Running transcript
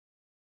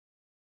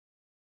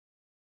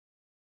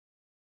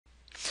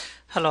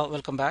Hello,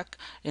 welcome back.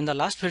 In the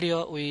last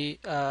video, we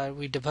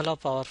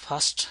developed our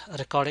first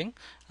recording,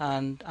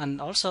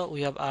 and also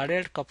we have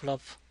added a couple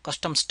of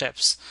custom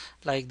steps.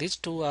 Like these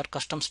two are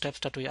custom steps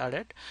that we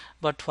added.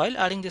 But while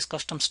adding these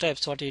custom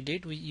steps, what we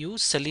did, we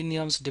used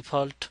Selenium's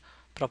default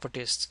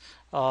properties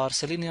or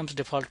Selenium's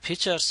default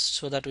features,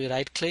 so that we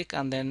right click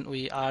and then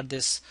we add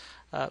this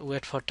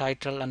wait for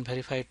title and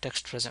verify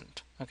text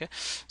present. Okay.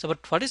 So,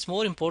 but what is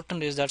more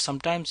important is that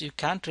sometimes you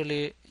can't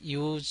really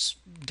use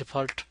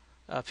default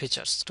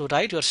features. To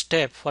write your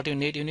step, what you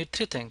need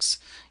three things.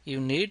 You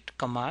need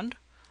command,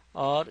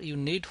 or you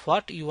need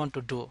what you want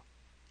to do.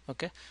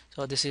 Okay,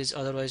 so this is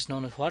otherwise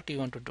known as what you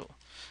want to do,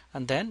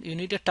 and then you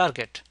need a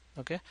target.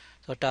 Okay,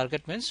 so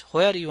target means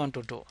where you want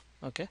to do.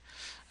 Okay,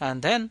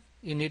 and then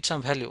you need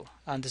some value,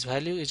 and this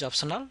value is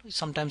optional.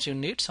 Sometimes you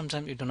need,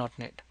 sometimes you do not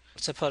need.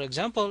 So for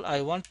example,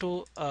 I want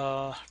to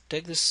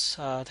take this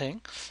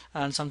thing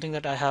and something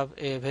that I have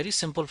a very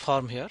simple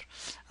form here,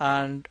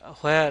 and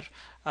where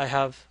I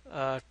have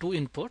two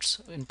inputs,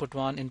 input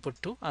 1, input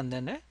 2, and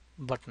then a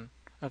button.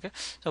 Okay,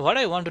 so what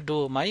I want to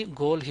do, my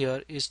goal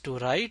here is to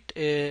write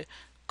a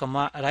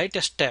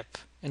step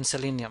in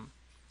Selenium.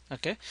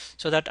 Okay,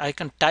 so that I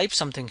can type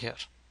something here.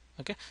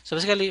 Okay, so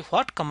basically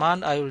what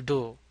command I will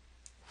do,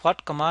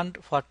 what command,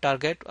 what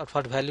target, or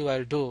what value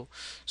I'll do,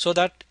 so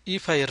that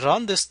if I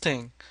run this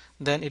thing,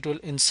 then it will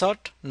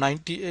insert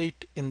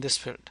 98 in this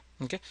field.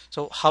 Okay,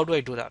 so how do I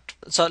do that?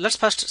 So let's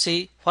first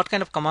see what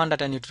kind of command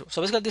that I need to do.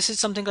 So basically this is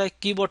something like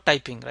keyboard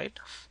typing, right?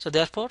 So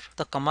therefore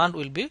the command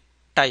will be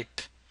type.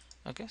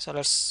 Okay, so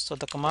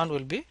the command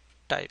will be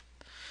type,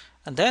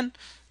 and then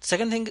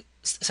second thing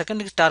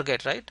is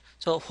target, right?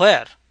 So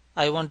where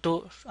I want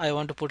to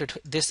put it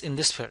this in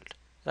this field,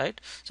 right?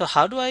 So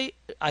how do I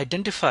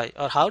identify,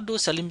 or how do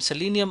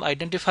Selenium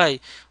identify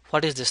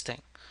what is this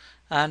thing?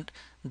 And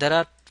there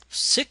are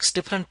 6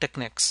 different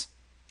techniques.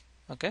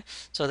 Okay,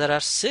 so there are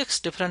 6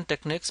 different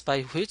techniques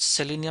by which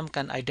Selenium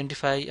can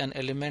identify an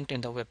element in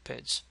the web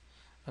page.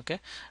 Okay,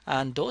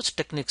 and those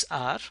techniques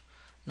are: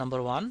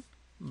 number 1,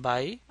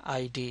 by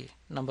ID;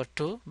 number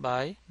 2,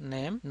 by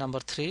name; number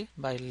 3,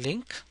 by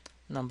link;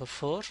 number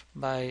 4,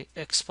 by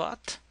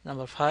XPath;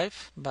 number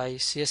 5, by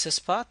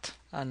CSS path;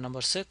 and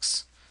number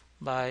 6,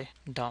 by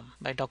DOM,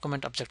 by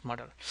document object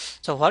model.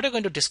 So what we're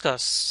going to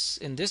discuss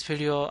in this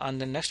video and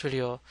the next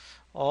video,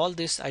 all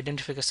these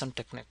identification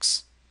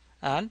techniques,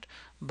 and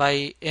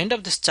by end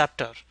of this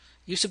chapter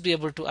you should be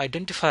able to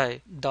identify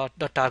the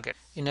target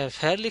in a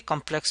fairly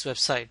complex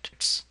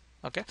website.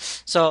 Okay,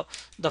 so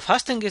the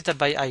first thing is that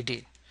by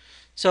ID.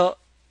 So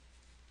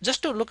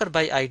just to look at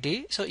by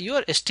ID, so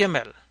your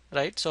HTML,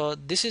 right? So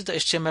this is the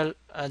HTML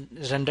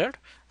rendered,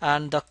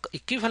 and the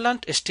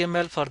equivalent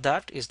HTML for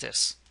that is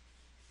this.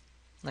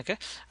 Okay,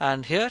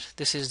 and here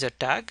this is the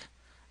tag,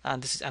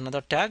 and this is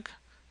another tag,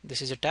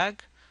 this is a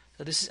tag,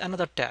 so this is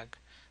another tag.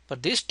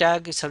 But this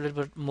tag is a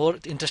little bit more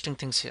interesting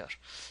things here.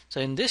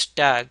 So in this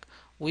tag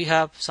we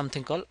have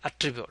something called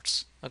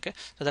attributes. Okay,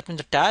 so that means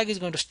the tag is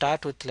going to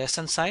start with less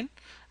than sign,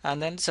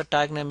 and then the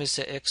tag name is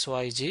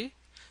XYG,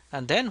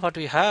 and then what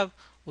we have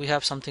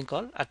something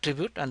called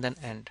attribute and then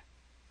end.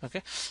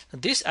 Okay, so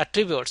these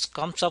attributes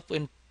comes up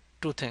in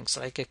two things,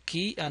 like a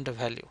key and a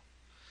value.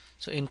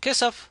 So in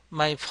case of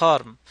my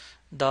form,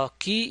 the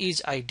key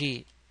is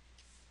ID,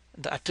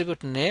 the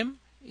attribute name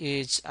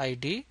is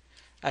ID,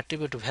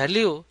 attribute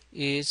value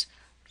is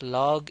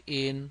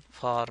login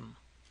form.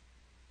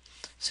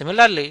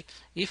 Similarly,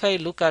 if I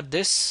look at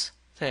this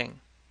thing,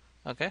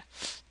 okay,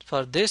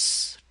 for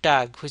this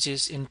tag which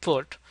is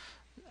input,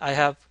 I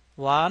have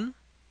 1,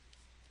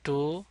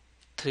 2,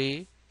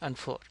 3, and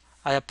 4.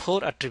 I have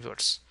 4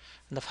 attributes.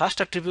 And the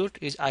first attribute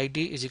is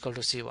ID is equal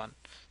to C1.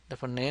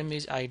 Therefore name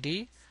is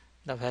ID,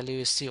 the value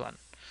is C1.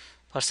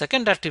 For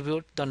second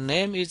attribute, the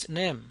name is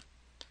name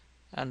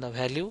and the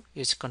value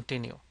is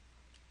continue.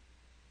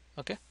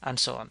 Okay, and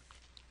so on.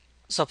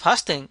 So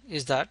first thing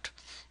is that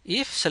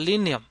if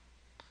Selenium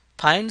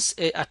finds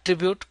a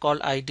attribute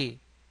called ID,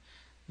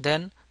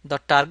 then the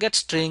target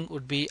string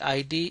would be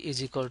ID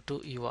is equal to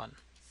E1,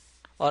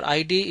 or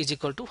ID is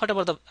equal to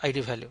whatever the ID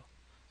value.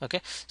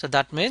 Okay, so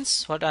that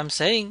means what I'm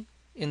saying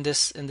in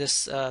this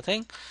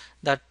thing,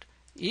 that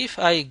if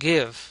I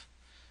give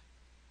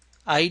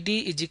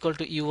ID is equal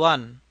to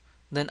E1,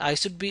 then I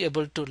should be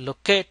able to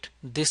locate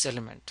this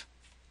element.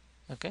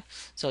 Okay,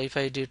 so if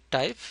I did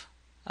type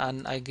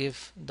and I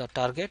give the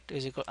target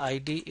is equal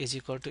ID is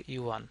equal to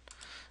E1,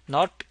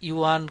 not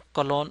E1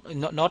 colon,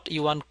 not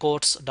E1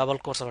 quotes, double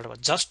quotes, or whatever,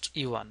 just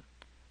E1.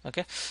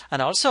 Okay, and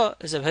also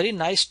is a very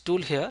nice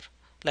tool here,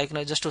 like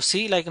just to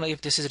see if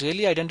this is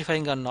really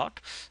identifying or not,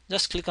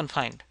 just click on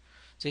find.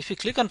 So if you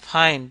click on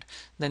find,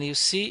 then you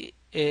see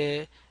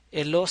a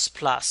yellow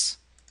splash.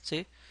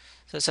 See,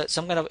 so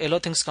some kind of yellow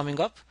things coming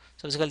up.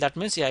 So basically that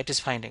means yeah, it is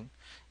finding.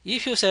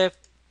 If you say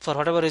for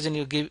whatever reason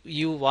you give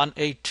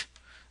U18,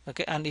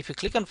 okay, and if you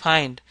click on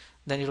find,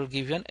 then it will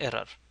give you an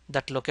error,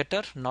 that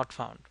locator not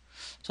found.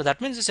 So that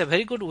means it's a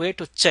very good way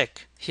to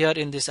check here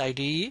in this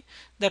IDE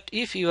that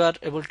if you are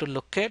able to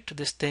locate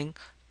this thing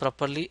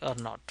properly or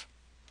not.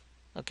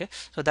 Okay,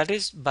 so that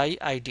is by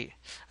ID.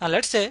 And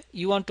let's say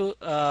you want to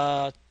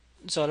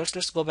so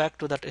let's go back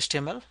to that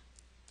HTML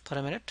for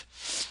a minute.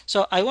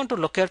 So I want to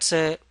locate,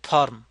 say,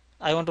 form.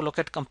 I want to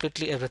locate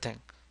completely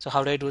everything. So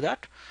how do I do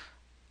that?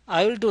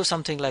 I will do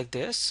something like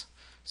this.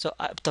 So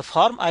the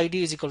form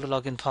ID is equal to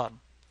login form.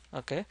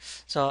 Okay,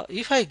 so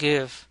if I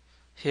give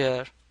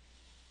here,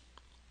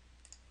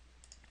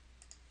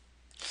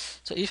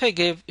 so if I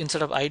give,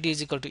 instead of ID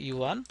is equal to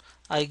U1,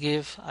 I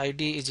give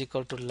ID is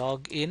equal to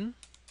login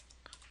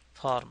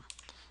form.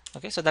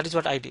 Okay, so that is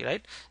what ID,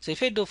 right? So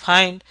if I do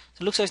find,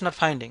 so looks like it's not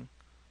finding.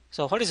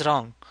 So what is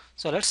wrong?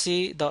 So let's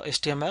see the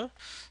HTML.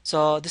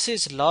 So this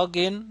is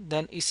login,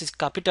 then this is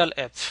capital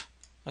F.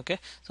 Okay,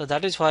 so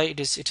that is why it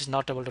is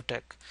not able to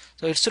take.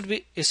 So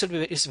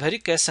it's very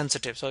case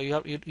sensitive. So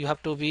you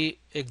have to be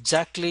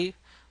exactly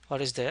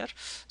what is there.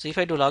 So if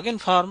I do login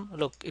form,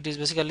 look, it is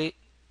basically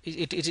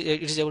it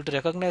is able to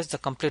recognize the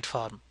complete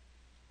form.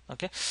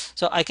 Okay,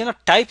 so I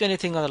cannot type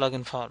anything on the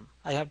login form.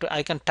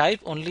 I can type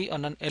only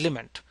on an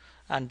element,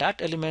 and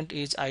that element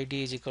is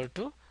ID is equal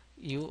to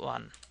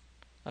U1.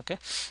 Okay,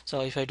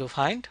 so if I do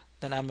find,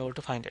 then I'm able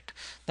to find it.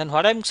 Then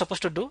what I'm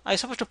supposed to do, I'm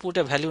supposed to put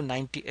a value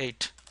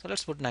 98. So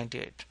let's put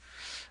 98,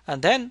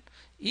 and then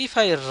if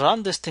I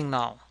run this thing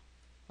now,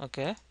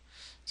 okay,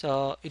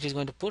 so it is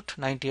going to put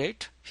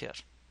 98 here.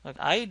 Okay,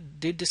 I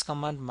did this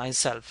command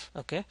myself.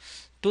 Okay,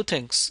 two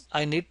things,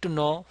 I need to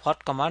know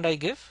what command I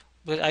give,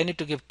 because I need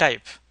to give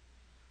type.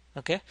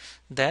 Okay,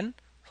 then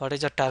what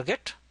is the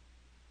target?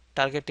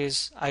 Target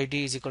is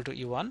ID is equal to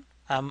U1.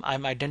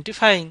 I'm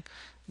identifying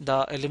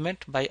the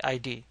element by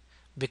ID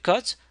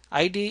because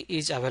ID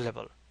is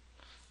available.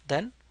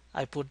 Then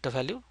I put the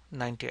value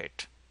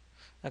 98.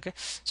 Okay,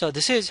 so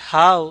this is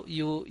how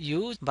you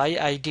use by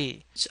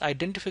ID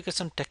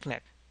identification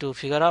technique to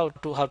figure out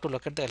how to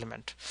locate the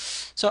element.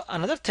 So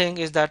another thing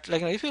is that,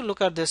 like, if you look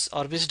at this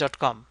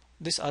orbis.com,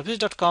 the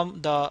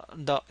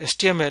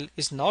HTML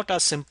is not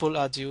as simple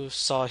as you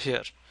saw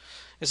here.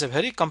 It's a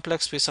very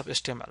complex piece of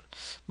HTML.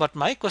 But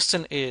my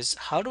question is,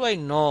 how do I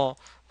know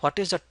what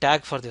is the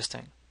tag for this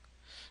thing?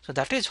 So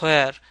that is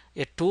where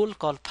a tool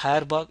called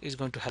Firebug is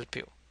going to help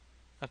you.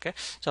 Okay,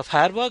 so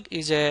Firebug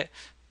is a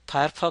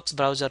Firefox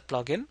browser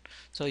plugin.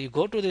 So you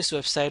go to this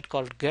website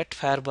called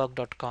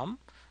getfirebug.com,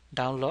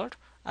 download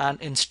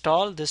and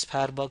install this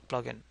Firebug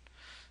plugin.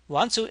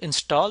 Once you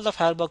install the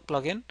Firebug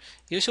plugin,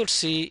 you should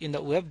see in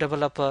the web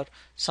developer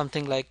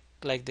something like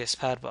this,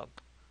 Firebug.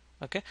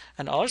 Okay,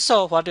 and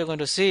also what you're going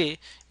to see,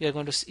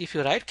 if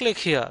you right click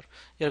here,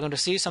 you're going to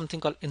see something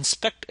called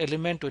inspect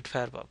element with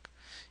Firebug.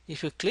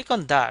 If you click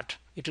on that,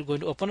 it is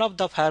going to open up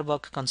the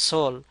Firebug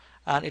console,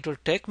 and it will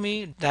take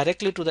me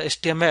directly to the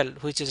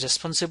HTML which is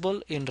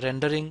responsible in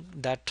rendering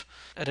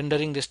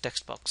this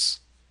text box.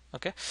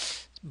 Okay,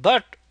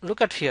 but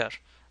look at here,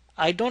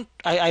 I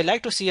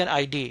like to see an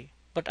ID,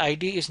 but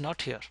ID is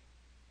not here.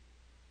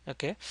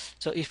 Okay,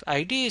 so if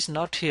ID is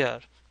not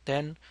here,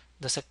 then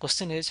the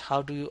question is,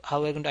 how are you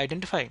going to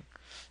identify?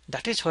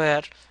 That is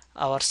where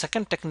our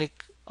second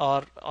technique,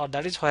 or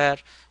that is where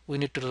we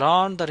need to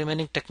learn the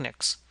remaining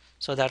techniques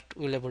so that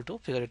we'll able to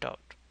figure it out.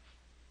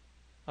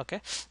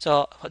 Okay,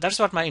 so that's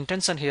what my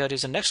intention here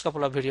is. The next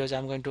couple of videos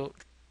I'm going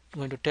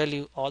to tell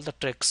you all the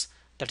tricks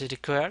that is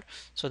required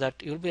so that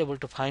you'll be able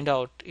to find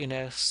out in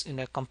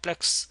a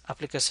complex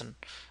application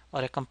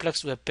or a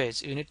complex web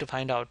page, you need to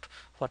find out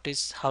how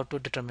to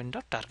determine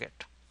the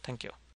target. Thank you.